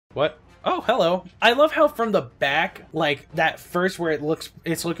What? Oh, hello. I love how from the back, like that first where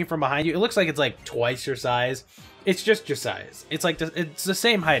it's looking from behind you, it looks like it's like twice your size. It's just your size. It's like it's the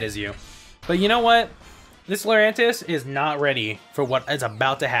same height as you. But you know what? This Lurantis is not ready for what is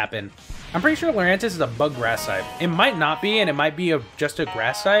about to happen. I'm pretty sure Lurantis is a bug grass type. It might not be, and it might be just a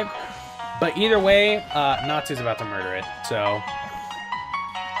grass type. But either way, Natsu's about to murder it. So,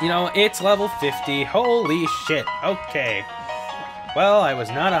 you know, it's level 50. Holy shit. Okay. Well, I was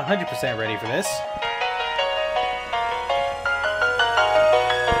not 100% ready for this.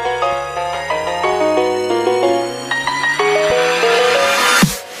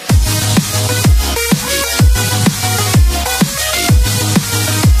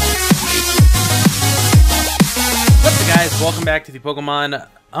 What's up, guys? Welcome back to the Pokemon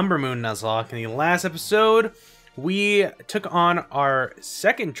Umbra Moon Nuzlocke. In the last episode, we took on our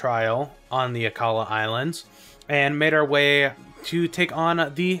second trial on the Akala Islands and made our way to take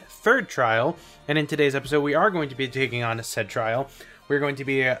on the third trial. And in today's episode, we are going to be taking on said trial. We're going to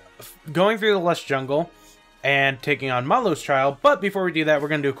be going through the Lush Jungle and taking on Malo's trial. But before we do that, we're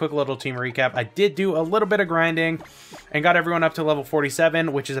going to do a quick little team recap. I did do a little bit of grinding and got everyone up to level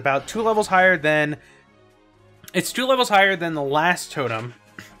 47, which is about 2 levels higher than... It's 2 levels higher than the last totem,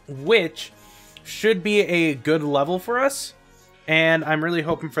 which should be a good level for us. And I'm really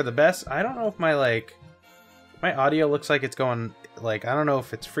hoping for the best. I don't know if my audio looks like it's going, like, I don't know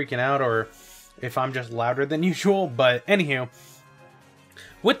if it's freaking out or if I'm just louder than usual, but anywho.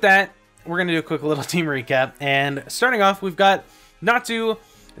 With that, we're going to do a quick little team recap, and starting off, we've got Natsu,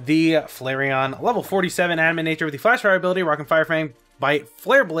 the Flareon, level 47 Adamant Nature with the Flash Fire ability, rocking Fire Fang, Bite,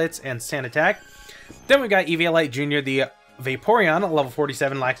 Flare Blitz, and Sand Attack. Then we got Eviolite Jr., the Vaporeon, level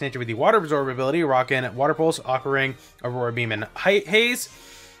 47 Lax Nature with the Water Absorb ability, rocking Water Pulse, Aqua Ring, Aurora Beam, and Haze.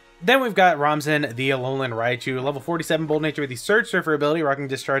 Then we've got Ramzan, the Alolan Raichu, level 47 Bold Nature with the Surge Surfer ability, rocking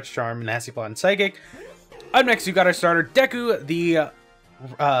Discharge, Charm, Nasty Plot, and Psychic. Up next, we've got our starter, Deku, the,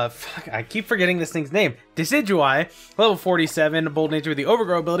 I keep forgetting this thing's name, Decidueye, level 47 Bold Nature with the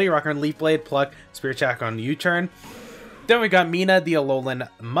Overgrow ability, rocking Leaf Blade, Pluck, Spirit Shack on U-Turn. Then we got Mina, the Alolan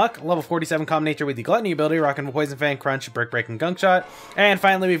Muck, level 47 Calm Nature with the Gluttony ability, rocking Poison Fang, Crunch, Brick Break, and Gunk Shot. And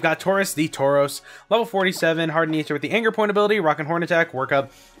finally, we've got Taurus, the Tauros, level 47 Hardened Nature with the Anger Point ability, rocking Horn Attack, Work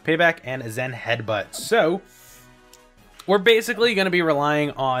Up, Payback, and Zen Headbutt. So, we're basically going to be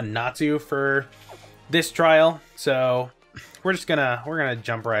relying on Natsu for this trial. So, we're gonna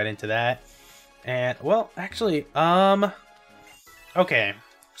jump right into that. And, well, actually, okay.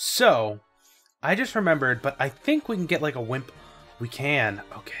 So, I just remembered, but I think we can get like a Wimp. We can.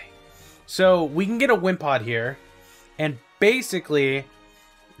 Okay. So, we can get a Wimpod here. And basically,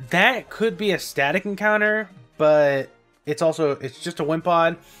 that could be a static encounter, but it's just a Wimpod,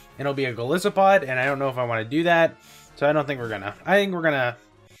 and it'll be a Golisopod, and I don't know if I want to do that. So I don't think we're gonna. I think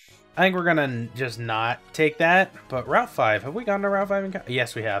we're gonna just not take that. But Route 5, have we gone to Route 5 encounter?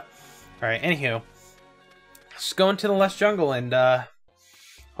 Yes, we have. Alright, anywho. Let's go into the Lush Jungle and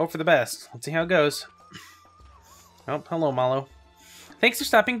hope for the best. Let's see how it goes. Oh, hello, Malo. Thanks for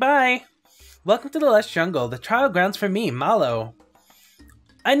stopping by. Welcome to the Lush Jungle, the trial grounds for me, Malo.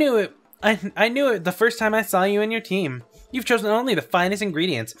 I knew it. I knew it the first time I saw you and your team. You've chosen only the finest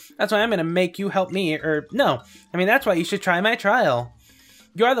ingredients. That's why I'm gonna make you help me, that's why you should try my trial.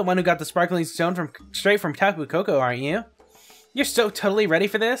 You are the one who got the sparkling stone straight from Tapu Koko, aren't you? You're so totally ready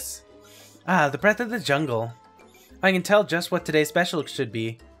for this? Ah, the breath of the jungle. I can tell just what today's special should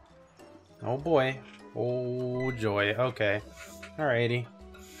be. Oh boy. Oh joy. Okay. Alrighty.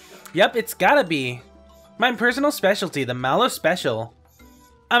 Yep, it's gotta be. My personal specialty, the Malo Special.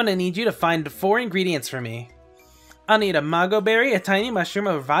 I'm gonna need you to find 4 ingredients for me. I'll need a Mago Berry, a Tiny Mushroom,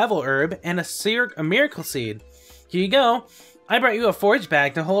 a Revival Herb, and a Miracle Seed. Here you go. I brought you a forage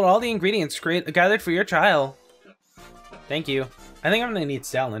bag to hold all the ingredients gathered for your trial. Thank you. I think I'm gonna need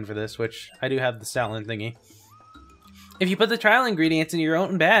Stoutland for this, which I do have the Stoutland thingy. If you put the trial ingredients in your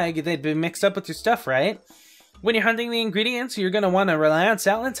own bag, they'd be mixed up with your stuff, right? When you're hunting the ingredients, you're gonna want to rely on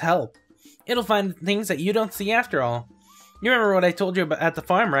Stoutland's help. It'll find things that you don't see after all. You remember what I told you about at the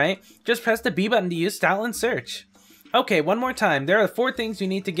farm, right? Just press the B button to use Stoutland Search. Okay, one more time. There are 4 things you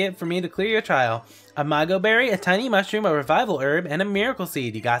need to get for me to clear your trial. A Mago Berry, a Tiny Mushroom, a Revival Herb, and a Miracle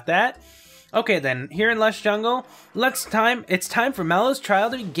Seed. You got that? Okay then, here in Lush Jungle, it's time for Malo's trial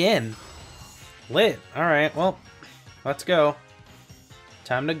to begin. Lit. Alright, well, let's go.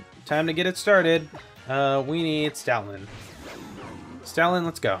 Time to get it started. We need Stoutland. Stoutland,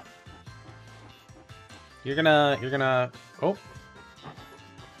 let's go. You're gonna oh.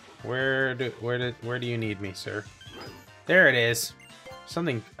 Where do you need me, sir? There it is.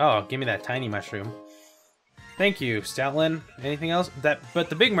 Something. Oh, give me that tiny mushroom. Thank you, Stoutland. Anything else? But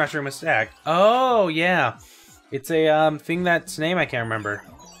the big mushroom is stacked. Oh, yeah. It's a thing that's name I can't remember.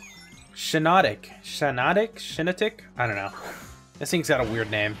 Shinotic. Shinotic? I don't know. This thing's got a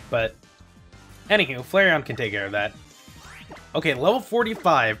weird name, but... Anywho, Flareon can take care of that. Okay, level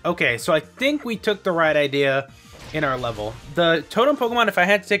 45. Okay, so I think we took the right idea in our level. The totem Pokemon, if I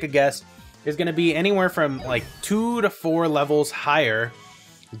had to take a guess, is going to be anywhere from like 2 to 4 levels higher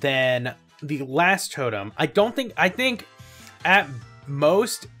than the last totem. I think at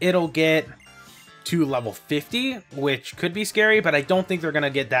most it'll get to level 50, which could be scary, but I don't think they're going to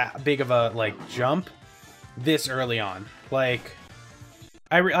get that big of a like jump this early on. Like,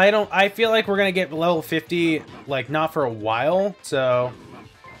 I feel like we're gonna get level 50, like, not for a while, so...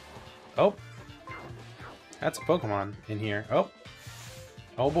 Oh. That's a Pokemon in here. Oh.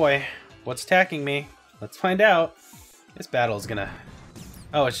 Oh boy. What's attacking me? Let's find out. This battle is gonna...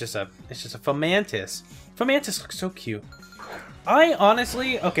 Oh, it's just a Fomantis. Fomantis looks so cute. I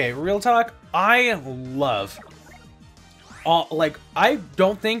honestly... Okay, real talk. I love... like, I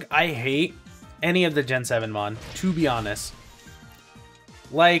don't think I hate any of the Gen 7 mon, to be honest.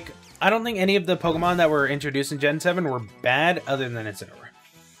 Like, I don't think any of the Pokemon that were introduced in Gen 7 were bad other than Incineroar.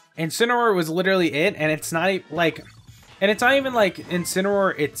 Incineroar was literally it, and it's not like... And it's not even like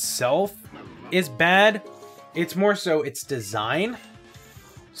Incineroar itself is bad. It's more so its design.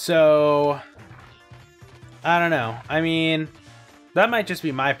 So... I don't know. I mean, that might just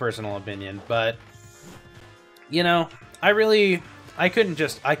be my personal opinion, but... You know, I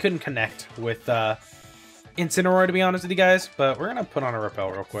couldn't connect with... Incineroar, to be honest with you guys, but we're gonna put on a Repel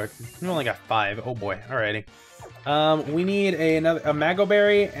real quick. We only got 5. Oh boy, alrighty. We need a Mango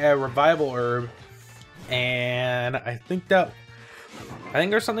Berry, a Revival Herb, and I think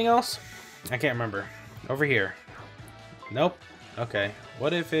there's something else. I can't remember. Over here. Nope. Okay.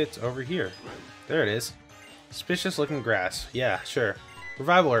 What if it's over here? There it is. Suspicious looking grass. Yeah, sure.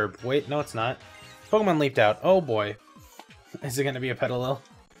 Revival Herb. Wait, no, it's not. Pokemon leaped out. Oh boy. Is it gonna be a Petalil?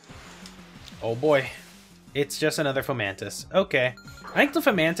 Oh boy. It's just another Fomantis. Okay. I think the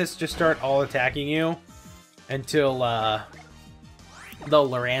Fomantis just start all attacking you until the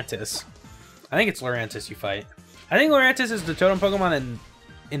Lurantis. I think it's Lurantis you fight. I think Lurantis is the totem Pokemon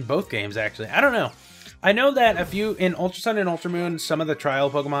in both games, actually. I don't know. I know that a few in Ultra Sun and Ultra Moon, some of the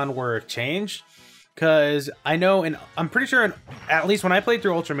trial Pokemon were changed. Because I know, I'm pretty sure, at least when I played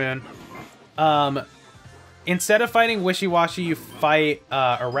through Ultra Moon, instead of fighting Wishy-Washy, you fight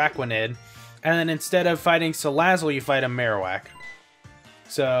Araquanid. And then instead of fighting Salazzle, you fight a Marowak.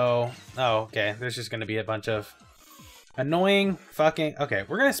 So, oh, okay. There's just going to be a bunch of annoying fucking... Okay,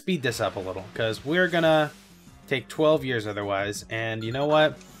 we're going to speed this up a little, because we're going to take 12 years otherwise. And you know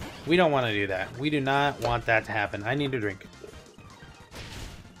what? We don't want to do that. We do not want that to happen. I need a drink.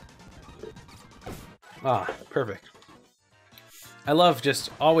 Ah, perfect. I love just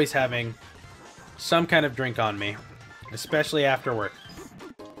always having some kind of drink on me, especially after work.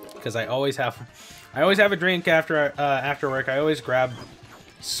 Because I always have a drink after work. I always grab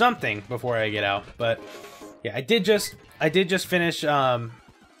something before I get out. But yeah, I did just finish. I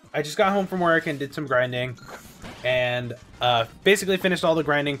just got home from work and did some grinding, and basically finished all the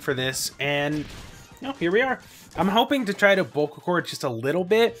grinding for this. And you know, here we are. I'm hoping to try to bulk record just a little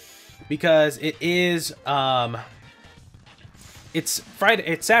bit because it is it's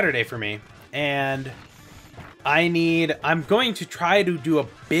Saturday for me, and I'm going to try to do a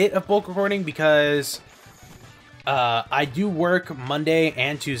bit of bulk recording because I do work Monday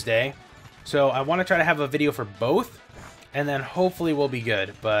and Tuesday. So I want to try to have a video for both, and then hopefully we'll be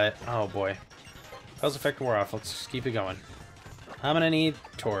good. But, oh boy. How's effect wore off? Let's just keep it going. I'm going to need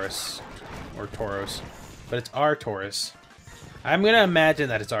Taurus, or Tauros, but it's our Taurus. I'm going to imagine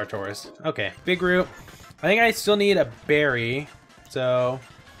that it's our Taurus. Okay, Big Root. I think I still need a berry, so...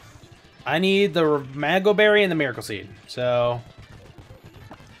 I need the Mango Berry and the Miracle Seed. So,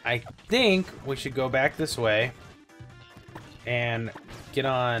 I think we should go back this way and get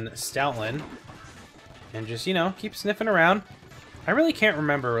on Stoutland and just, you know, keep sniffing around. I really can't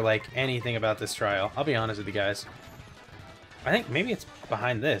remember, like, anything about this trial. I'll be honest with you guys. I think maybe it's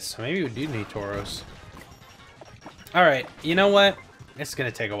behind this. Maybe we do need Tauros. Alright, you know what? It's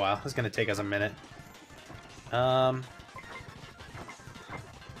going to take a while. It's going to take us a minute.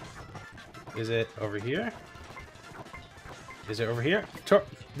 Is it over here? Is it over here?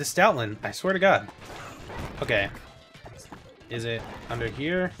 The Stoutland, I swear to God. Okay. Is it under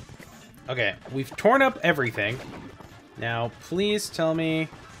here? Okay, we've torn up everything. Now, please tell me...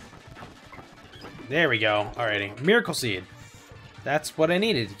 There we go. Alrighty. Miracle Seed. That's what I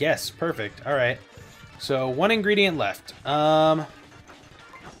needed. Yes, perfect. Alright. So, one ingredient left. Where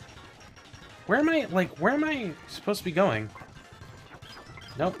Where am I, like, where am I supposed to be going?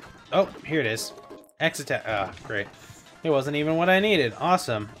 Nope. Oh, here it is. X attack. Ah, great. It wasn't even what I needed.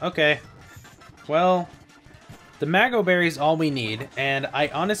 Awesome. Okay. Well, the Mago Berry is all we need, and I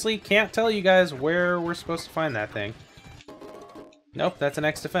honestly can't tell you guys where we're supposed to find that thing. Nope, that's an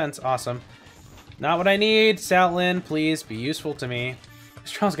X defense. Awesome. Not what I need. Soutlin, please be useful to me.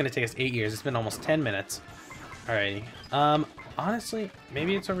 This trial's gonna take us 8 years. It's been almost 10 minutes. Alrighty. Honestly,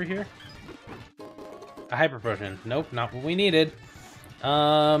 maybe it's over here? A Hyper Potion. Nope, not what we needed.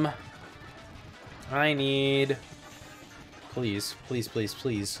 I need... Please, please, please,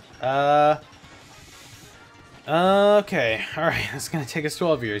 please. Okay. Alright, that's gonna take us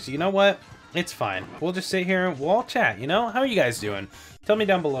 12 years. You know what? It's fine. We'll just sit here and we'll all chat, you know? How are you guys doing? Tell me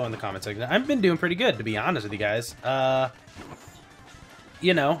down below in the comment section. I've been doing pretty good, to be honest with you guys.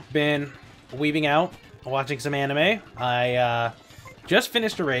 You know, been weaving out, watching some anime. I, just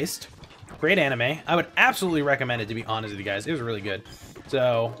finished Erased. Great anime. I would absolutely recommend it, to be honest with you guys. It was really good.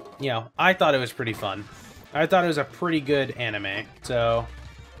 So, you know, I thought it was pretty fun. I thought it was a pretty good anime. So,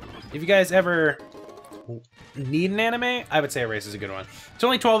 if you guys ever need an anime, I would say Erased is a good one. It's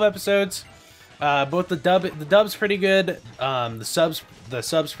only 12 episodes. Both the dub's pretty good. The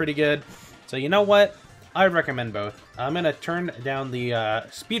sub's pretty good. So you know what? I would recommend both. I'm gonna turn down the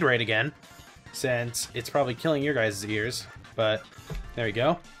speed rate again, since it's probably killing your guys' ears. But there we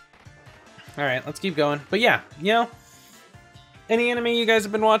go. All right, let's keep going. But yeah, you know, any anime you guys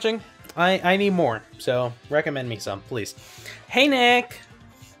have been watching, I need more. So recommend me some, please. Hey Nick.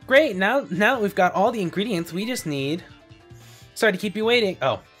 Great. Now that we've got all the ingredients we just need. Sorry to keep you waiting.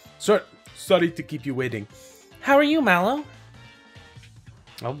 Oh, sorry to keep you waiting. How are you, Mallow?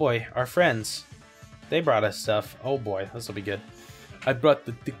 Oh boy, our friends. They brought us stuff. Oh boy, this will be good. I brought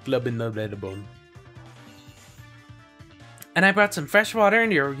the thick club in the red bone. And I brought some fresh water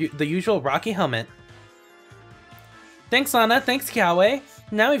and the usual rocky helmet. Thanks, Lana. Thanks, Kiawe.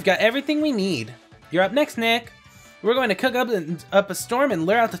 Now we've got everything we need. You're up next, Nick. We're going to cook up a storm and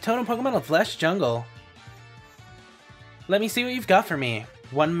lure out the totem Pokemon of Flesh Jungle. Let me see what you've got for me.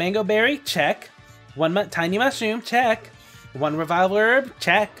 1 mango berry, check. 1 tiny mushroom, check. 1 revival herb,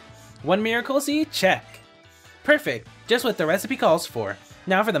 check. 1 miracle seed, check. Perfect, just what the recipe calls for.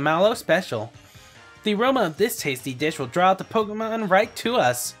 Now for the Mallow special. The aroma of this tasty dish will draw out the Pokemon right to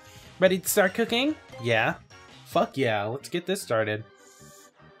us. Ready to start cooking? Yeah. Fuck yeah, let's get this started.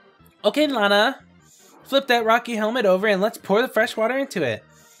 Okay, Lana. Flip that rocky helmet over and let's pour the fresh water into it.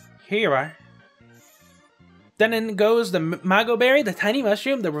 Here you are. Then in goes the Mago Berry, the Tiny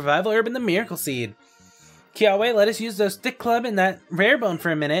Mushroom, the Revival Herb, and the Miracle Seed. Kiawe, let us use those Thick Club and that Rare Bone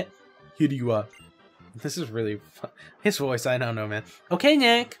for a minute. Here you are. This is really fun. His voice, I don't know, man. Okay,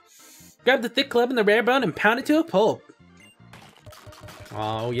 Nick. Grab the Thick Club and the Rare Bone and pound it to a pulp.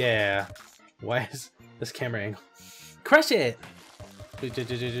 Oh, yeah. Why is this camera angle? Crush it.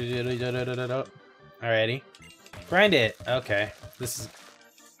 Alrighty. Grind it. Okay. This is...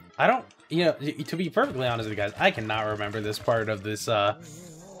 I don't... You know, to be perfectly honest with you guys, I cannot remember this part of this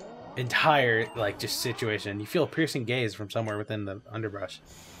entire, like, just situation. You feel a piercing gaze from somewhere within the underbrush.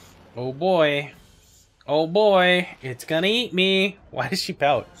 Oh boy. Oh boy. It's gonna eat me. Why does she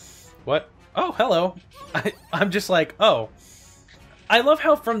pout? What? Oh, hello. I'm just like, oh. I love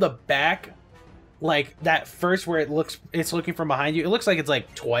how from the back, like, that first where it's looking from behind you, it looks like it's,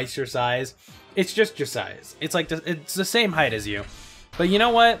 like, twice your size. It's just your size. It's, like, it's the same height as you. But you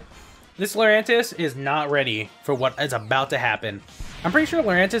know what? This Lurantis is not ready for what is about to happen. I'm pretty sure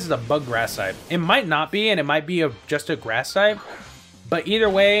Lurantis is a bug grass type. It might not be, and it might be just a grass type. But either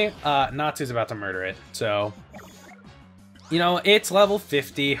way, Natsu's about to murder it. So, you know, it's level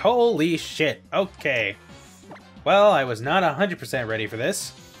 50. Holy shit. Okay. Well, I was not 100% ready for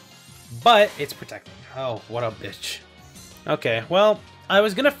this. But it's protecting. Oh, what a bitch. Okay, well, I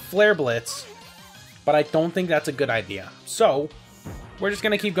was gonna Flare Blitz. But I don't think that's a good idea. So... we're just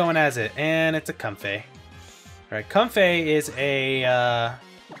gonna keep going as it, and it's a Comfey. Alright, Comfey is a,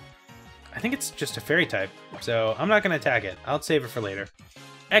 I think it's just a fairy type, so I'm not gonna attack it. I'll save it for later.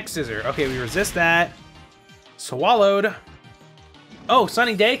 X-Scissor. Okay, we resist that. Swallowed. Oh,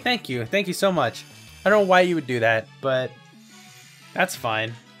 Sunny Day, thank you. Thank you so much. I don't know why you would do that, but that's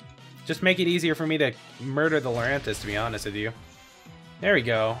fine. Just make it easier for me to murder the Lurantis, to be honest with you. There we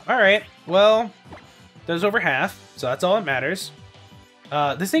go. Alright, well, that was over half, so that's all that matters.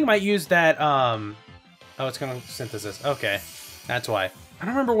 This thing might use that, oh, it's gonna synthesis. Okay, that's why. I don't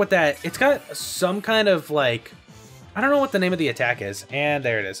remember what that, it's got some kind of, like, I don't know what the name of the attack is. And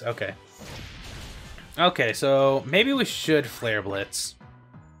there it is, okay. Okay, so maybe we should Flare Blitz.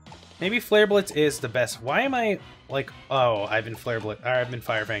 Maybe Flare Blitz is the best. Why am I, like, oh, I've been Flare Blitz, or I've been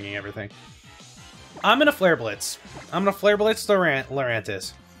Fire Fanging everything. I'm gonna Flare Blitz. I'm gonna Flare Blitz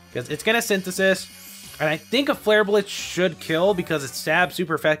Lurantis. Because it's gonna Synthesis. And I think a Flare Blitz should kill because it's stab,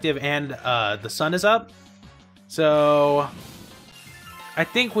 super effective, and the sun is up. So I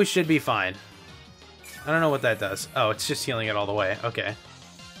think we should be fine. I don't know what that does. Oh, it's just healing it all the way. Okay.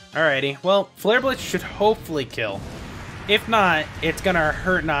 Alrighty. Well, Flare Blitz should hopefully kill. If not, it's gonna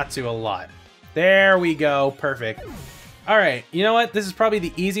hurt Natsu a lot. There we go. Perfect. Alright, you know what? This is probably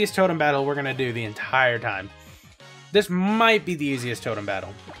the easiest totem battle we're gonna do the entire time. This might be the easiest totem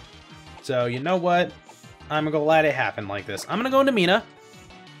battle. So, you know what? I'm gonna let it happen like this. I'm gonna go into Mina.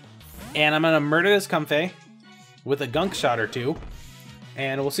 And I'm gonna murder this Comfey with a gunk shot or two.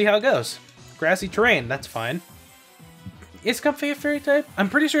 And we'll see how it goes. Grassy terrain, that's fine. Is Comfey a fairy type? I'm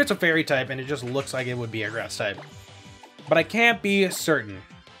pretty sure it's a fairy type, and it just looks like it would be a grass type. But I can't be certain.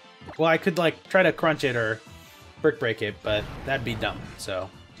 Well, I could, like, try to crunch it or brick break it, but that'd be dumb. So,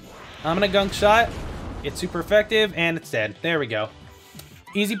 I'm gonna gunk shot. It's super effective, and it's dead. There we go.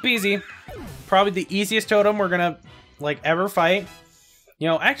 Easy peasy. Probably the easiest totem we're gonna, like, ever fight. You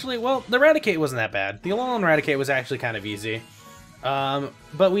know, actually, well, the Raticate wasn't that bad. The Alolan Raticate was actually kind of easy.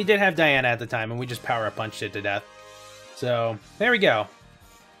 But we did have Diana at the time, and we just power up punched it to death. So, there we go.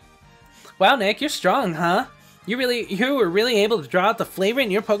 Wow, Nick, you're strong, huh? You were really able to draw out the flavor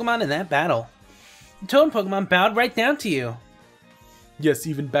in your Pokemon in that battle. The Totem Pokemon bowed right down to you. Yes,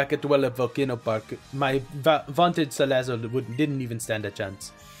 even back at Dweller Volcano Park, my vaunted Salazzle didn't even stand a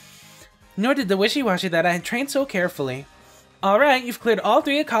chance. Nor did the Wishy-Washy that I had trained so carefully. Alright, you've cleared all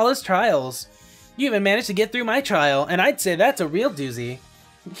 3 of Kala's trials. You even managed to get through my trial, and I'd say that's a real doozy.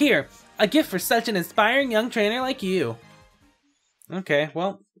 Here, a gift for such an inspiring young trainer like you. Okay,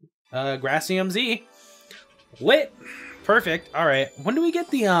 well, Grassium Z. Lit! Perfect. Alright, when do we get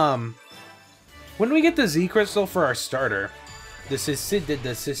the Z crystal for our starter? The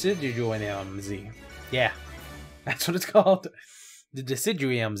Deciduum Z. Yeah, that's what it's called. The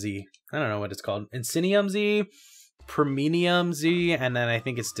Deciduum Z. I don't know what it's called. Insinium Z, Promenium Z, and then I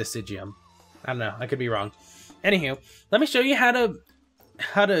think it's Deciduum. I don't know. I could be wrong. Anywho, let me show you how to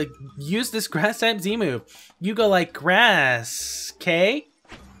use this grass type Z move. You go like grass, okay?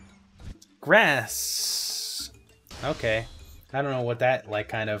 Grass. Okay. I don't know what that like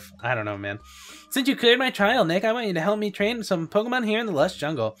kind of. I don't know, man. Since you cleared my trial, Nick, I want you to help me train some Pokemon here in the lush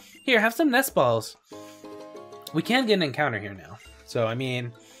jungle. Here, have some nest balls. We can get an encounter here now. So, I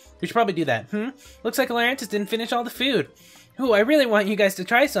mean, we should probably do that. Looks like Lurantis didn't finish all the food. Ooh, I really want you guys to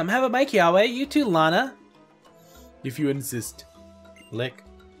try some. Have a bite, Yahweh. You too, Lana. If you insist. Lick.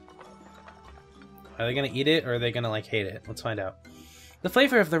 Are they gonna eat it, or are they gonna, like, hate it? Let's find out. The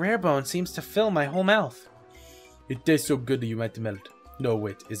flavor of the rare bone seems to fill my whole mouth. It tastes so good that you might melt. No,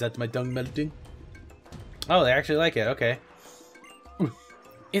 wait. Is that my tongue melting? Oh, they actually like it. Okay. Ooh.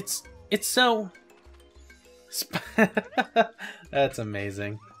 It's so... That's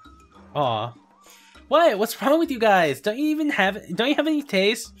amazing. Aw. What? What's wrong with you guys? Don't you have any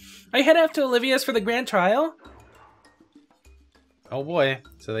taste? Are you headed out to Olivia's for the grand trial? Oh boy.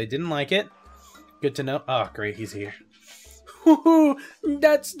 So they didn't like it. Good to know. Oh, great. He's here.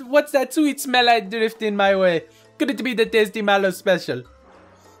 What's that sweet smell I drift in my way? Could it be the tasty Mallow special?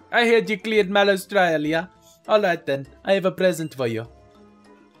 I heard you cleared Mallow's trial, yeah? Alright then. I have a present for you.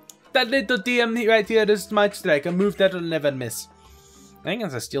 That little TM right here is Smite Strike, a move that'll never miss. I think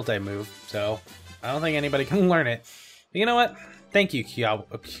it's a steel type move, so I don't think anybody can learn it. But you know what? Thank you,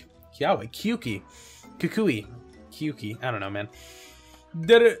 Kyuki. Kyuki. I don't know, man.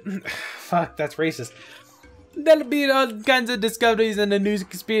 Fuck, that's racist. There'll be all kinds of discoveries and new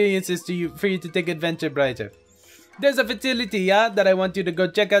experiences for you to take adventure brighter. There's a facility, yeah, that I want you to go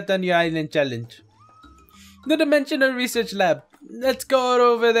check out on your island challenge. The Dimensional Research Lab. Let's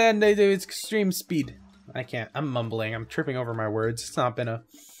go over there and they do extreme speed. I can't. I'm mumbling. I'm tripping over my words.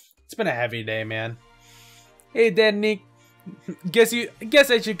 It's been a heavy day, man. Hey there, Nick. Guess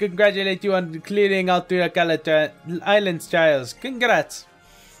I should congratulate you on clearing out the Island's trials. Congrats.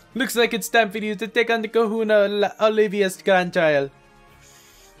 Looks like it's time for you to take on the Kahuna Olivia's grandchild.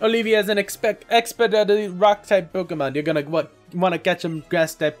 Olivia is an expert at the rock-type Pokemon. You're gonna want to catch some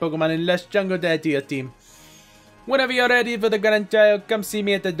grass-type Pokemon in Lush Jungle to add to your team. Whenever you're ready for the grandchild, come see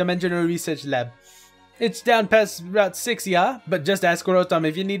me at the Dimensional Research Lab. It's down past Route 6, yeah? But just ask Rotom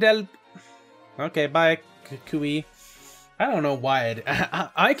if you need help. Okay, bye, Kukui. I don't know why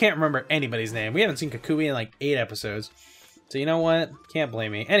I can't remember anybody's name. We haven't seen Kukui in like 8 episodes. So you know what? Can't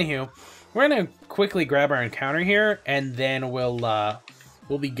blame me. Anywho, we're gonna quickly grab our encounter here, and then we'll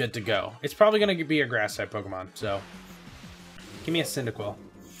be good to go. It's probably gonna be a grass type Pokemon, so give me a Cyndaquil.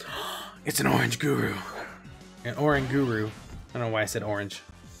 It's an orange guru. An Oranguru. I don't know why I said orange.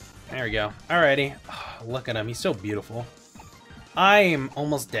 There we go. Alrighty. Oh, look at him. He's so beautiful. I'm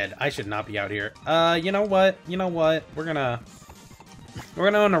almost dead. I should not be out here. You know what? You know what? We're gonna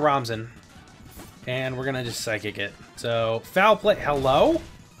own a Ramzan. And we're gonna just psychic it. So, foul play. Hello?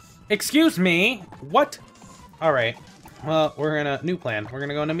 Excuse me? What? Alright. Well, we're gonna... New plan. We're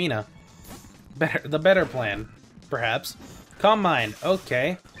gonna go into Mina. The better plan, perhaps. Calm Mind.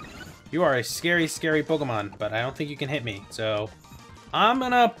 Okay. You are a scary, scary Pokemon, but I don't think you can hit me. So, I'm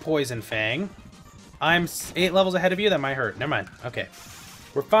gonna Poison Fang. I'm 8 levels ahead of you. That might hurt. Never mind. Okay.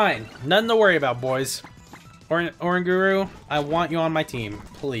 We're fine. Nothing to worry about, boys. Oranguru, I want you on my team.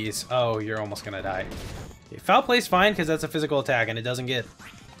 Please. Oh, you're almost gonna die. Okay, foul play's fine, because that's a physical attack, and it doesn't get...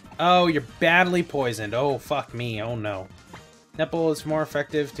 Oh, you're badly poisoned. Oh, fuck me. Oh, no. Netball is more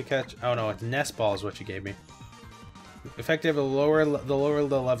effective to catch... Oh, no. It's Nest Ball is what you gave me. Effective the lower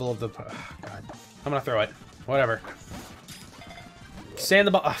the level of the... Oh, God. I'm gonna throw it. Whatever. Sand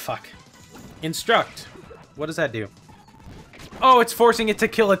the ball... Oh, fuck. Instruct. What does that do? Oh, it's forcing it to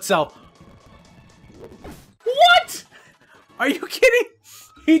kill itself. What? Are you kidding?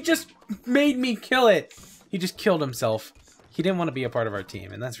 He just made me kill it. He just killed himself. He didn't want to be a part of our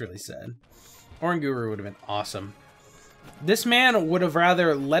team, and that's really sad. Oranguru would have been awesome. This man would have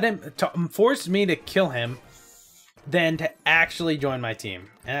rather let him... forced me to kill him than to actually join my team.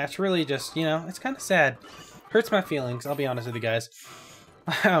 And that's really just, you know, it's kind of sad. Hurts my feelings, I'll be honest with you guys.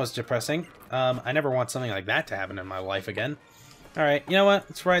 That was depressing. I never want something like that to happen in my life again. Alright, you know what?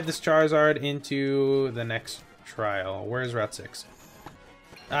 Let's ride this Charizard into the next trial. Where's Route 6?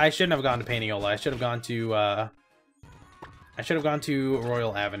 I shouldn't have gone to Painiola. I should have gone to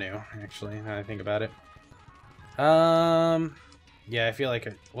Royal Avenue, actually, now I think about it. Yeah, I feel like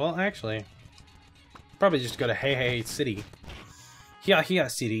it... Well, actually... Probably just go to Hey Hey City. Here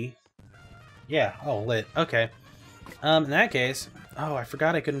City. Yeah, oh, lit. Okay. In that case... Oh, I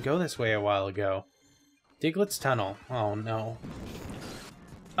forgot I couldn't go this way a while ago. Diglett's Tunnel. Oh, no.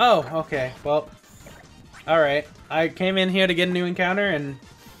 Oh, okay. Well, alright. I came in here to get a new encounter and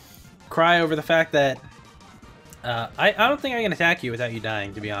cry over the fact that... I don't think I can attack you without you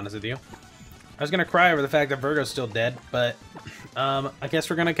dying, to be honest with you. I was gonna cry over the fact that Virgo's still dead, but I guess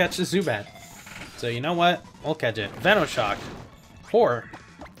we're gonna catch the Zubat. So you know what? We'll catch it. Venoshock. Horror.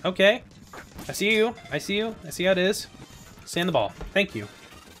 Okay. I see you. I see you. I see how it is. Sand the ball. Thank you.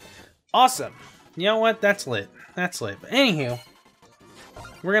 Awesome. You know what? That's lit. That's lit. But anywho,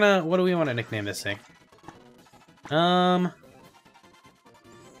 we're gonna... What do we want to nickname this thing? We're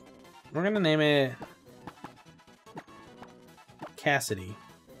gonna name it... Cassidy.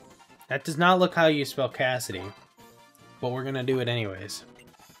 That does not look how you spell Cassidy. But we're gonna do it anyways.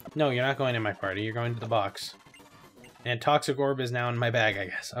 No, you're not going in my party. You're going to the box. And Toxic Orb is now in my bag, I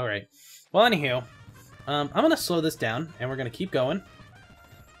guess. Alright. Well, anywho, I'm gonna slow this down, and we're gonna keep going.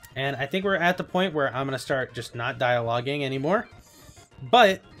 And I think we're at the point where I'm gonna start just not dialoguing anymore.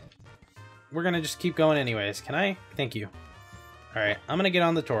 But we're gonna just keep going anyways. Can I? Thank you. Alright, I'm gonna get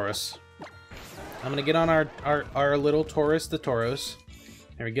on the Tauros. I'm gonna get on our little Tauros, the Tauros.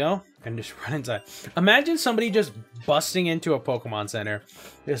 There we go. And just run inside. Imagine somebody just busting into a Pokemon Center,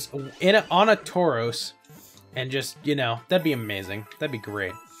 just on a Tauros, and just, you know, that'd be amazing. That'd be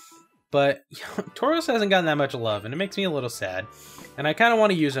great. But you know, Tauros hasn't gotten that much love, and it makes me a little sad. And I kind of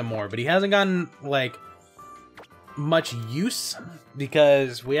want to use him more, but he hasn't gotten, like, much use,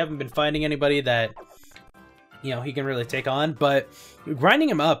 because we haven't been finding anybody that, you know, he can really take on. But grinding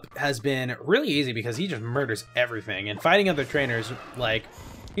him up has been really easy, because he just murders everything. And fighting other trainers, like,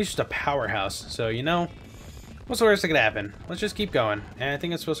 he's just a powerhouse. So, you know, what's the worst that could happen? Let's just keep going. And I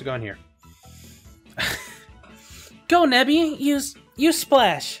think it's supposed to go in here. Go, Nebby! Use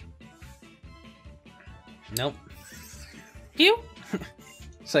Splash! Nope. You?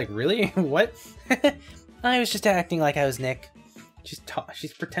 It's like, really? What? I was just acting like I was Nick.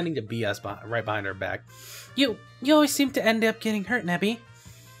 She's pretending to be us right behind our back. You always seem to end up getting hurt, Nebby.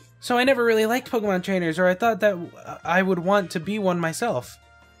 So I never really liked Pokemon trainers, or I thought that I would want to be one myself.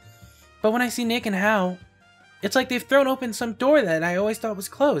 But when I see Nick and Hao, it's like they've thrown open some door that I always thought was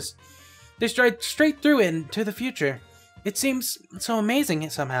closed. They stride straight through it into the future. It seems so amazing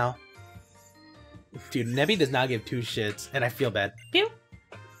somehow. Dude, Nebby does not give two shits, and I feel bad. Pew!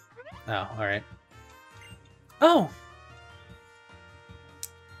 Oh, alright. Oh!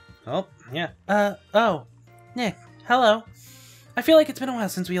 Oh, yeah. Oh. Nick, hello. I feel like it's been a while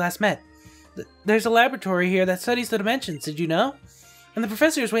since we last met. There's a laboratory here that studies the dimensions, did you know? And the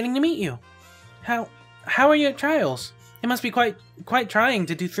professor is waiting to meet you. How are you at trials? It must be quite trying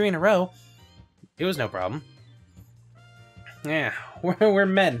to do 3 in a row. It was no problem. Yeah, we're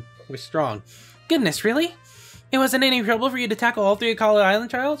men. We're strong. Goodness, really? It wasn't any trouble for you to tackle all 3 Akala Island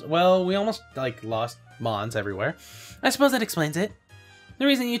trials? Well, we almost, like, lost Mons everywhere. I suppose that explains it. The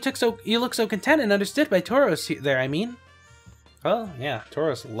reason you look so content and understood by Tauros there, I mean. Well, yeah,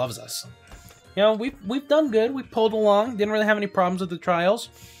 Tauros loves us. You know, we've done good. We pulled along. Didn't really have any problems with the trials.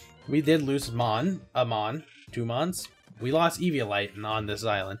 We did lose a Mon, 2 Mons. We lost Eviolite on this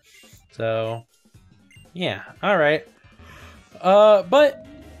island. So, yeah, alright. But,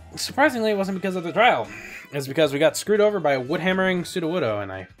 surprisingly, it wasn't because of the trial. It's because we got screwed over by a wood-hammering Sudowoodo, and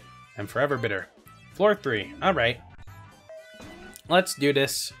I am forever bitter. Floor 3. Alright. Let's do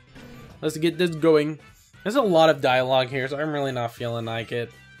this. Let's get this going. There's a lot of dialogue here, so I'm really not feeling like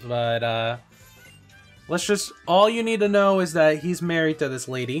it. But, let's just... All you need to know is that he's married to this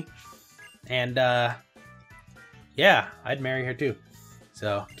lady. And, yeah, I'd marry her too.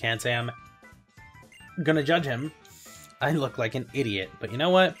 So, can't say I'm gonna judge him. I look like an idiot. But you know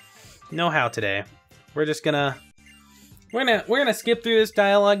what? No how today. We're just gonna... We're gonna skip through this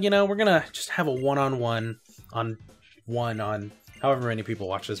dialogue, you know? We're gonna just have a one-on-one on however many people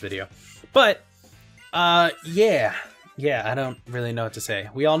watch this video. But, yeah. Yeah, I don't really know what to say.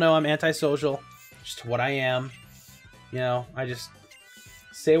 We all know I'm antisocial. Just what I am. You know, I just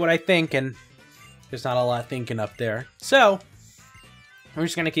say what I think, and there's not a lot of thinking up there. So, we're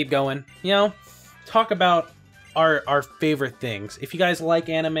just gonna keep going. You know, talk about our favorite things. If you guys like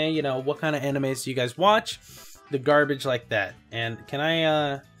anime, you know, what kind of animes do you guys watch? The garbage like that. And can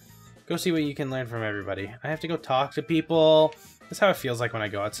I go see what you can learn from everybody? I have to go talk to people. That's how it feels like when I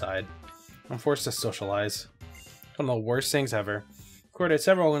go outside. I'm forced to socialize. One of the worst things ever. Recorded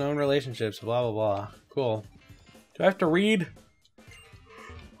several known relationships, blah blah blah. Cool. Do I have to read?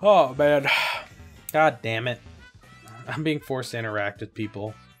 Oh man. God damn it. I'm being forced to interact with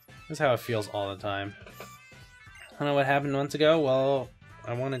people. That's how it feels all the time. I don't know what happened months ago. Well,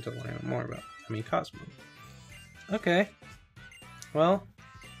 I wanted to learn more about, Cosmo. Okay. Well,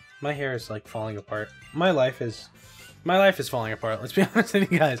 my hair is like falling apart. My life is falling apart. Let's be honest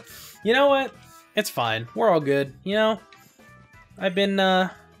with you guys. You know what? It's fine. We're all good. You know,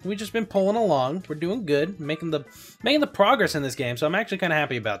 we've just been pulling along. We're doing good, making the progress in this game. So I'm actually kind of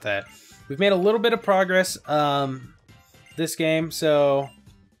happy about that. We've made a little bit of progress this game, so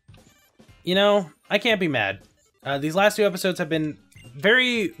you know, I can't be mad. These last 2 episodes have been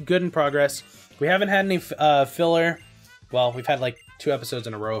very good in progress. We haven't had any filler. Well, we've had like 2 episodes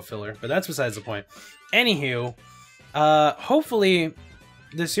in a row of filler, but that's besides the point. Anywho, hopefully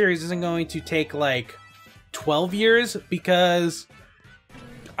this series isn't going to take like 12 years, because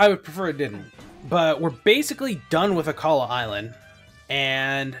I would prefer it didn't. But we're basically done with Akala Island,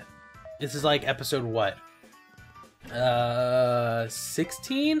 and this is like episode what?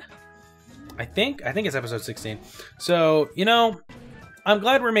 16? I think it's episode 16. So, you know, I'm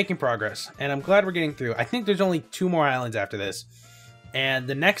glad we're making progress, and I'm glad we're getting through. I think there's only 2 more islands after this, and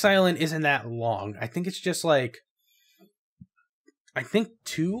the next island isn't that long. I think it's just like, I think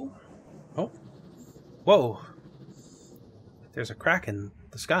 2? Oh. Whoa. There's a crack in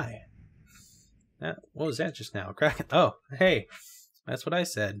the sky. What was that just now? A crack? Oh, hey. That's what I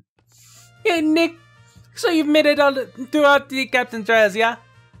said. Hey, Nick. So you've made it all throughout the captain's trials, yeah?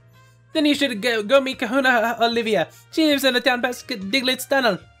 Then you should go meet Kahuna Olivia. She lives in a town past Diglett's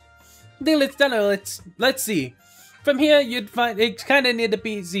Tunnel. Diglett's Tunnel, let's see. From here, you'd find it's kind of near the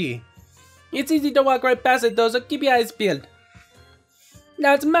PC. It's easy to walk right past it though, so keep your eyes peeled.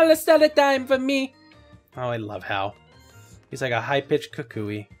 Now it's Malastella time for me. Oh, I love how. He's like a high-pitched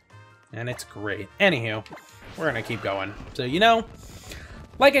cuckoo-y. And it's great. Anywho, we're gonna keep going. So, you know,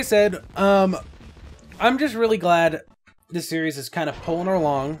 like I said, I'm just really glad this series is kind of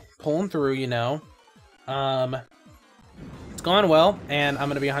pulling through, you know. It's gone well, and I'm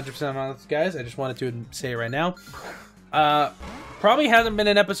gonna be 100% honest, guys. I just wanted to say it right now. Probably hasn't been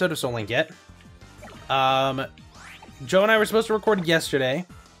an episode of Soul Link yet. Joe and I were supposed to record yesterday,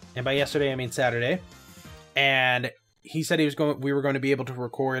 and by yesterday I mean Saturday. And he said we were going to be able to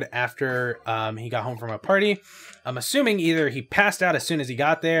record after he got home from a party. I'm assuming either he passed out as soon as he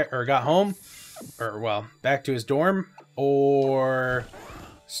got there, or got home, or well, back to his dorm, or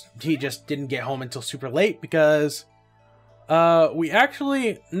he just didn't get home until super late, because we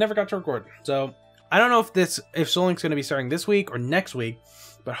actually never got to record. So I don't know if Soul Link's going to be starting this week or next week,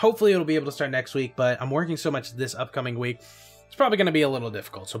 but hopefully it'll be able to start next week. But I'm working so much this upcoming week, it's probably going to be a little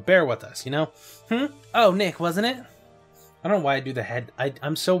difficult, so bear with us, you know? Oh, Nick, wasn't it? I don't know why I do the head. I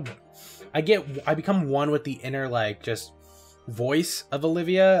become one with the inner, like, just voice of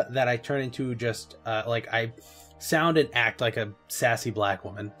Olivia, that I turn into just, like, I sound and act like a sassy black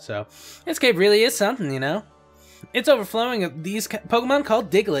woman. So, this cave really is something, you know? It's overflowing of these Pokemon called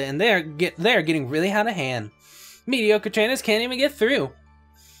Diglett, and they're getting really out of hand. Mediocre trainers can't even get through.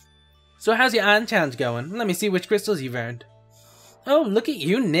 So how's your iron challenge going? Let me see which crystals you've earned. Oh, look at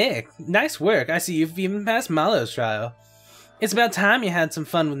you, Nick. Nice work. I see you've even passed Malo's trial. It's about time you had some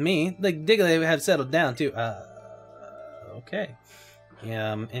fun with me. The Diglett have settled down, too. Okay.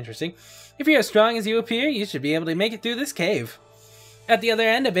 Interesting. If you're as strong as you appear, you should be able to make it through this cave. At the other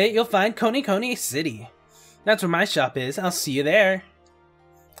end of it, you'll find Konii City. That's where my shop is. I'll see you there.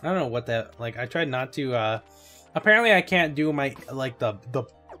 I don't know what that... Like, I tried not to, apparently I can't do my, like, the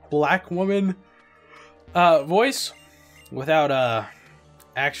black woman, voice without,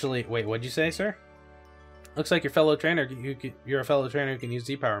 actually... Wait, what'd you say, sir? Looks like your fellow trainer, you're a fellow trainer who can use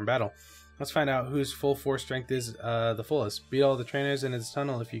Z-Power in battle. Let's find out whose full force strength is the fullest. Beat all the trainers in his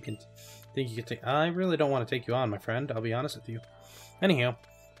tunnel if you can think you can take... I really don't want to take you on, my friend. I'll be honest with you. Anywho,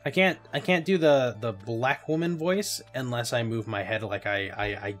 I can't do the black woman voice unless I move my head like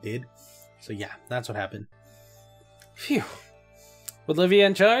I did. So yeah, that's what happened. Phew. With Livia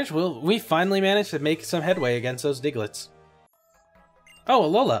in charge, we finally managed to make some headway against those Digletts. Oh,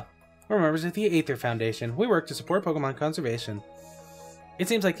 Alola. We're members of the Aether Foundation. We work to support Pokemon conservation. It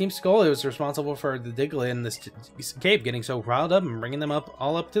seems like Team Skull is responsible for the Diglett in this cave getting so riled up and bringing them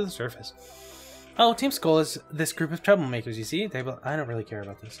all up to the surface. Oh, Team Skull is this group of troublemakers, you see? I don't really care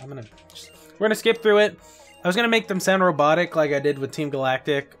about this. We're gonna skip through it. I was gonna make them sound robotic like I did with Team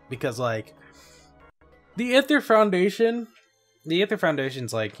Galactic, because, like, the Aether Foundation's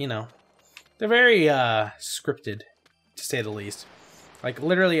like, you know, they're very, scripted, to say the least. Like,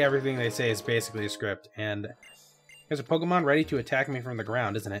 literally everything they say is basically a script, and there's a Pokemon ready to attack me from the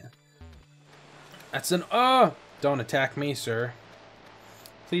ground, isn't it? That's an... Oh! Don't attack me, sir.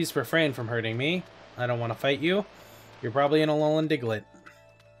 Please refrain from hurting me. I don't want to fight you. You're probably an Alolan Diglett.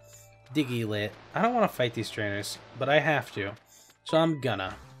 Diglett. I don't want to fight these trainers, but I have to. So I'm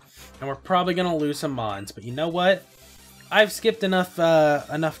gonna. And we're probably gonna lose some Mons, but you know what? I've skipped enough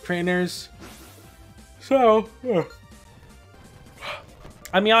trainers. So...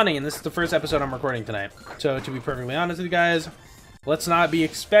 I'm yawning, and this is the first episode I'm recording tonight. So, to be perfectly honest with you guys, let's not be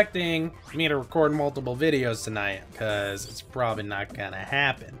expecting me to record multiple videos tonight, because it's probably not gonna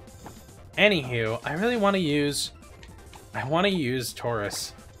happen. Anywho, I really want to use...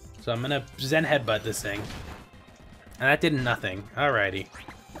 Taurus. So I'm gonna Zen Headbutt this thing. And that did nothing. Alrighty.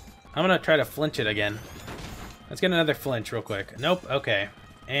 I'm gonna try to flinch it again. Let's get another flinch real quick. Nope, okay.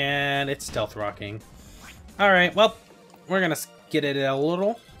 And it's Stealth Rocking. Alright, well, we're gonna get it a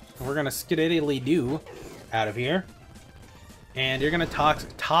little. We're gonna skididdly-doo out of here. And you're gonna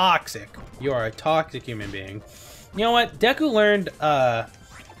toxic. You are a toxic human being. You know what? Deku learned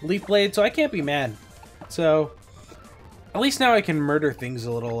Leaf Blade, so I can't be mad. So at least now I can murder things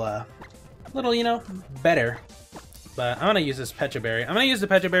a little, you know, better. But I'm gonna use this Pecha Berry. I'm gonna use the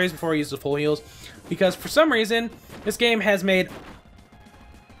Pecha Berries before I use the full heals, because for some reason this game has made...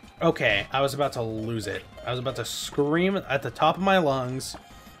 Okay, I was about to lose it. I was about to scream at the top of my lungs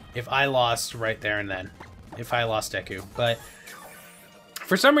if I lost right there and then. If I lost Deku. But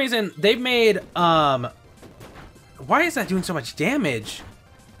for some reason, they've made, why is that doing so much damage?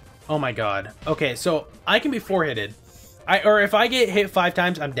 Oh my god. Okay, so I can be 4-hitted. Or if I get hit 5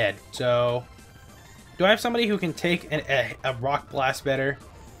 times, I'm dead. So, do I have somebody who can take a Rock Blast better?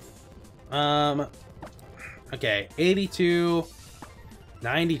 Okay, 82...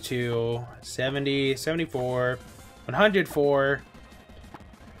 92, 70, 74, 104.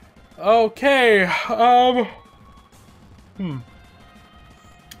 Okay, I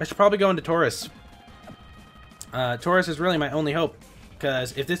should probably go into Taurus. Taurus is really my only hope,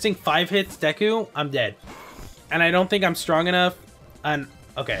 because if this thing 5 hits Deku, I'm dead. And I don't think I'm strong enough. And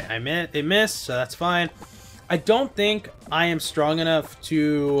okay, it missed, so that's fine. I don't think I am strong enough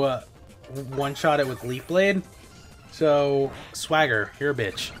to one-shot it with Leaf Blade. So, Swagger, you're a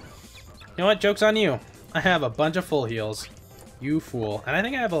bitch. You know what? Joke's on you. I have a bunch of full heals. You fool. And I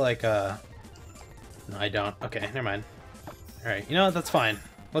think I have No, I don't. Okay, never mind. Alright, you know what? That's fine.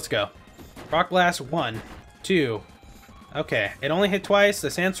 Let's go. Rock Blast, 1, 2. Okay, it only hit twice.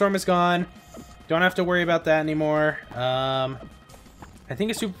 The Sandstorm is gone. Don't have to worry about that anymore. I think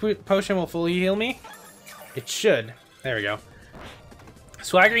a Super Potion will fully heal me. It should. There we go.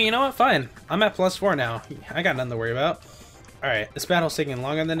 Swagger, you know what? Fine. I'm at +4 now. I got nothing to worry about. Alright, this battle's taking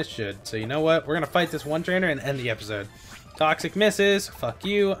longer than it should. So you know what? We're gonna fight this one trainer and end the episode. Toxic misses. Fuck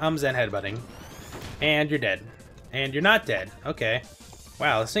you. I'm Zen Headbutting. And you're dead. And you're not dead. Okay.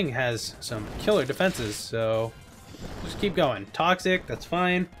 Wow, this thing has some killer defenses, so just keep going. Toxic, that's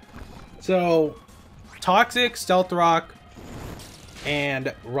fine. So, Toxic, Stealth Rock,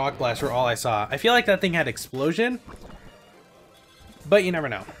 and Rock Blast were all I saw. I feel like that thing had Explosion, but you never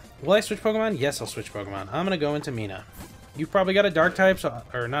know. Will I switch Pokemon? Yes, I'll switch Pokemon. I'm gonna go into Mina. You've probably got a Dark type, so,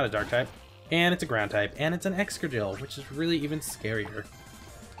 or not a Dark type, and it's a Ground type, and it's an Excadrill, which is really even scarier.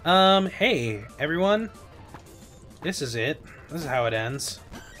 Hey, everyone. This is it. This is how it ends.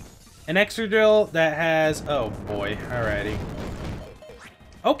 An Excadrill that has... Oh, boy. Alrighty.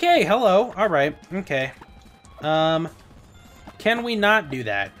 Okay, hello. Alright, okay. Can we not do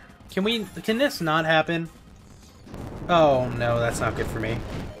that? Can this not happen? Oh, no, that's not good for me.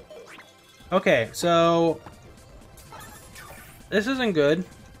 Okay, so... This isn't good.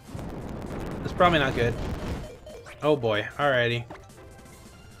 It's probably not good. Oh, boy. Alrighty.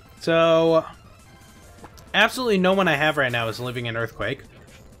 So... Absolutely no one I have right now is living in Earthquake.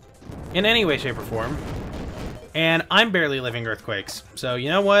 In any way, shape, or form. And I'm barely living Earthquakes. So, you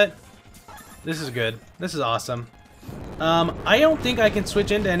know what? This is good. This is awesome. I don't think I can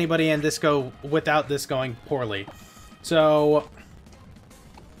switch into anybody and this go without this going poorly. So...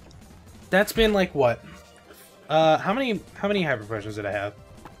 That's been like what? How many Hyper Potions did I have?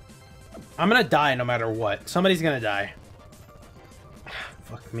 I'm gonna die no matter what. Somebody's gonna die.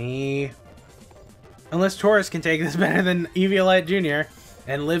 Fuck me. Unless Taurus can take this better than Eviolite Jr.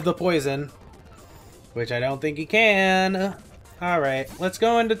 and live the poison. Which I don't think he can. Alright, let's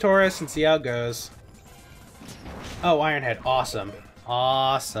go into Taurus and see how it goes. Oh, Ironhead. Awesome.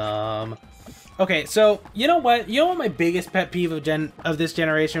 Awesome. Okay, so, you know what? You know what my biggest pet peeve of this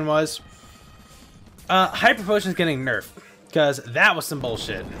generation was? Hyper Potions getting nerfed. Because that was some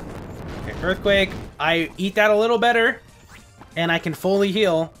bullshit. Okay, Earthquake. I eat that a little better. And I can fully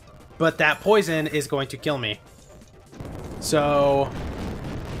heal. But that poison is going to kill me. So...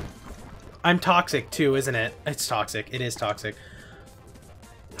 I'm toxic too, isn't it? It's toxic. It is toxic.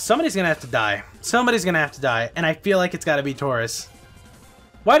 Somebody's gonna have to die. Somebody's gonna have to die. And I feel like it's gotta be Taurus.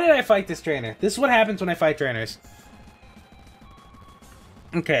 Why did I fight this trainer? This is what happens when I fight trainers.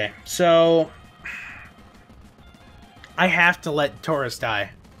 Okay, so... I have to let Taurus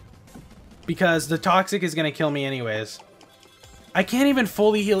die. Because the toxic is gonna kill me anyways. I can't even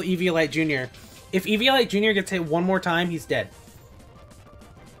fully heal Eviolite Jr. If Eviolite Jr. gets hit one more time, he's dead.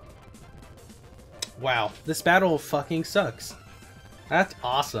 Wow, this battle fucking sucks. That's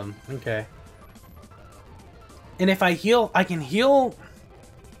awesome. Okay. And if I heal, I can heal...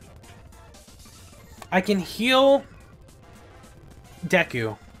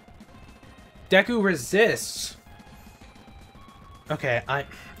 Deku. Deku resists. Okay,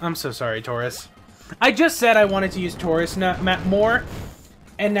 I'm so sorry, Taurus. I just said I wanted to use Taurus more,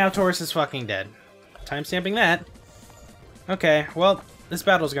 and now Taurus is fucking dead. Timestamping that. Okay, well, this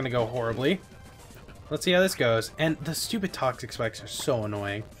battle's gonna go horribly. Let's see how this goes. And the stupid toxic spikes are so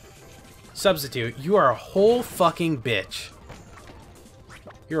annoying. Substitute, you are a whole fucking bitch.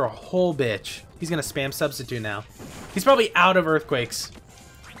 You're a whole bitch. He's gonna spam Substitute now. He's probably out of Earthquakes.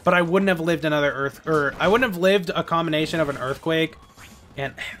 But I wouldn't have lived another I wouldn't have lived a combination of an Earthquake.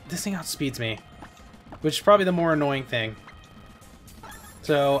 And this thing outspeeds me. Which is probably the more annoying thing.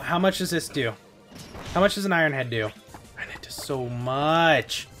 So, how much does this do? How much does an Ironhead do? Ironhead does so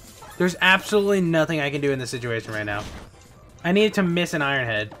much. There's absolutely nothing I can do in this situation right now. I need to miss an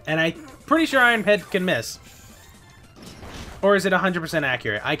Ironhead. And I'm pretty sure Ironhead can miss. Or is it 100%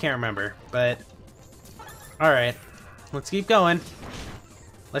 accurate? I can't remember. But, alright. Let's keep going.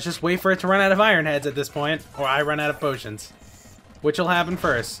 Let's just wait for it to run out of Ironheads at this point. Or I run out of potions. Which will happen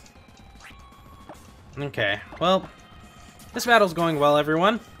first. Okay, well, this battle's going well,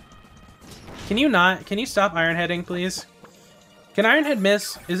 everyone. Can you stop Ironheading, please? Can Ironhead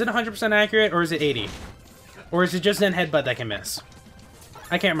miss? Is it 100% accurate, or is it 80? Or is it just an headbutt that can miss?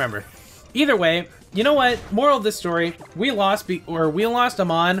 I can't remember. Either way, you know what? Moral of this story, we lost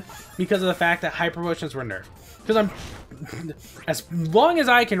Amon because of the fact that Hyper Potions were nerfed. Because as long as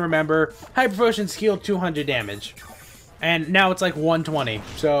I can remember, Hyper Potions healed 200 damage. And now it's like 120,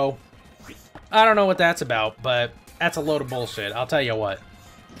 so... I don't know what that's about, but that's a load of bullshit, I'll tell you what.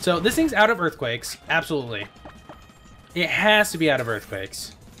 So, this thing's out of Earthquakes, absolutely. It has to be out of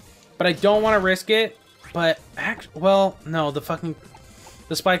Earthquakes. But I don't want to risk it, but... well, no, the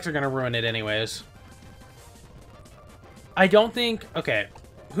spikes are going to ruin it anyways. I don't think... Okay,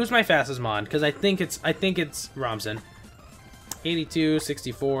 who's my fastest Mon? Because I think it's Romson. 82,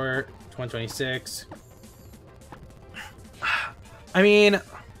 64, 126... I mean...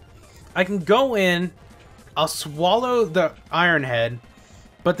 I can go in, I'll swallow the Ironhead,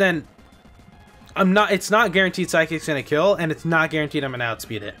 but then it's not guaranteed Psychic's gonna kill, and it's not guaranteed I'm gonna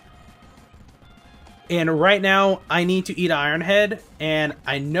outspeed it. And right now, I need to eat Ironhead, and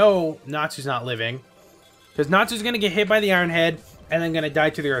I know Natsu's not living, because Natsu's gonna get hit by the Ironhead, and then gonna die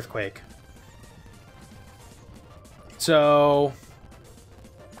to the Earthquake. So,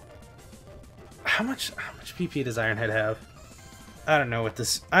 How much PP does Ironhead have? I don't know what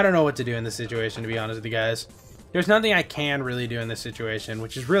to do in this situation, to be honest with you guys. There's nothing I can really do in this situation,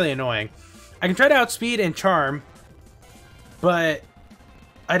 which is really annoying. I can try to outspeed and charm, but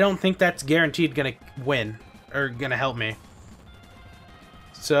I don't think that's guaranteed gonna win or gonna help me.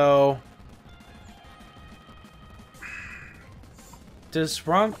 So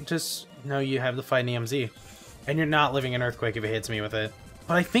no, you have the fighting EMZ, and you're not living an earthquake if it hits me with it.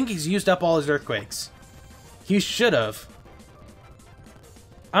 But I think he's used up all his earthquakes. He should have.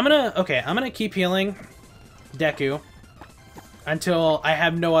 I'm gonna keep healing Deku until I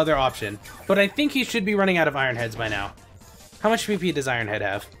have no other option. But I think he should be running out of Iron Heads by now. How much PP does Iron Head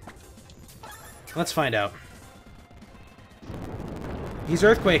have? Let's find out. He's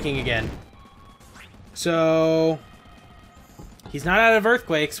earthquaking again. So he's not out of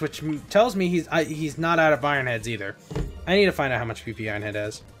earthquakes, which tells me he's not out of Iron Heads either. I need to find out how much PP Iron Head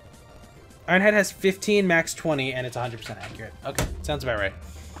has. Iron Head has 15, max 20, and it's 100% accurate. Okay, sounds about right.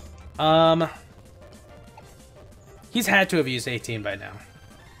 He's had to have used 18 by now.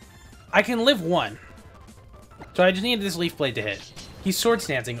 I can live 1. So I just need this Leaf Blade to hit. He's Swords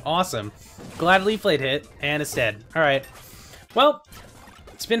Dancing. Awesome. Glad Leaf Blade hit, and it's dead. Alright. Well,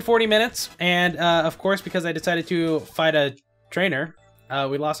 it's been 40 minutes, and of course, because I decided to fight a trainer,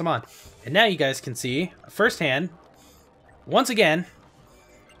 we lost him on. And now you guys can see, firsthand, once again,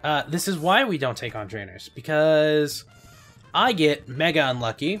 this is why we don't take on trainers. Because I get mega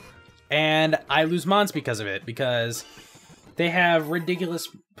unlucky, and I lose mons because of it. Because they have ridiculous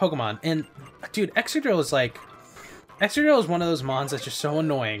Pokemon. And, dude, Excadrill is like... Excadrill is one of those mons that's just so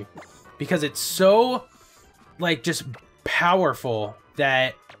annoying. Because it's so, like, just powerful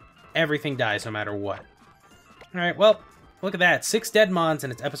that everything dies no matter what. Alright, well, look at that. 6 dead mons,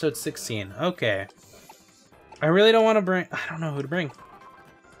 and it's episode 16. Okay. I really don't want to bring... I don't know who to bring.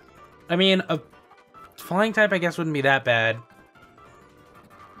 I mean, a flying type, I guess, wouldn't be that bad.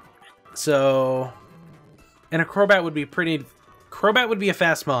 So... And a Crobat would be pretty... Crobat would be a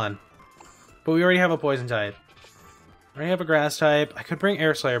fast mon. But we already have a poison type. I already have a grass type. I could bring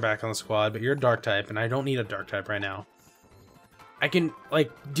Air Slayer back on the squad, but you're a dark type, and I don't need a dark type right now. I can...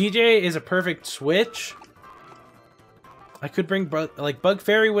 Like, DJ is a perfect switch. I could bring... Like, Bug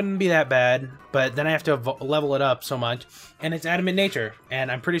Fairy wouldn't be that bad, but then I have to level it up so much. And it's Adamant Nature,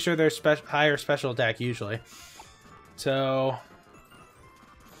 and I'm pretty sure they're higher special attack usually. So...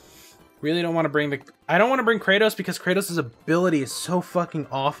 Really don't want to bring the... I don't want to bring Kratos because Kratos' ability is so fucking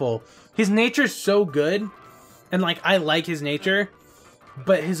awful. His nature's so good, and, like, I like his nature,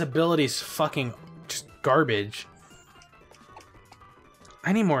 but his ability's fucking just garbage.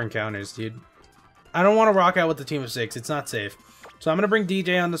 I need more encounters, dude. I don't want to rock out with the team of 6. It's not safe. So I'm going to bring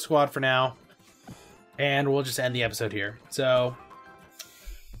DJ on the squad for now, and we'll just end the episode here. So,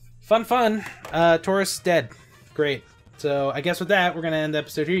 fun. Taurus dead. Great. So I guess with that, we're going to end the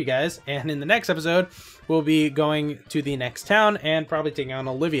episode here, you guys. And in the next episode, we'll be going to the next town and probably taking on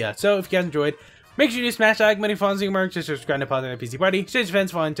Olivia. So if you guys enjoyed, make sure you smash that like button, follow the mark, just subscribe to Pause PC Party, change your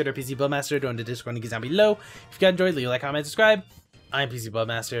fans, follow on Twitter, PCBloodMaster, join the Discord link is down below. If you guys enjoyed, leave a like, comment, subscribe. I'm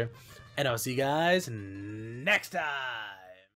PCBloodMaster, and I'll see you guys next time.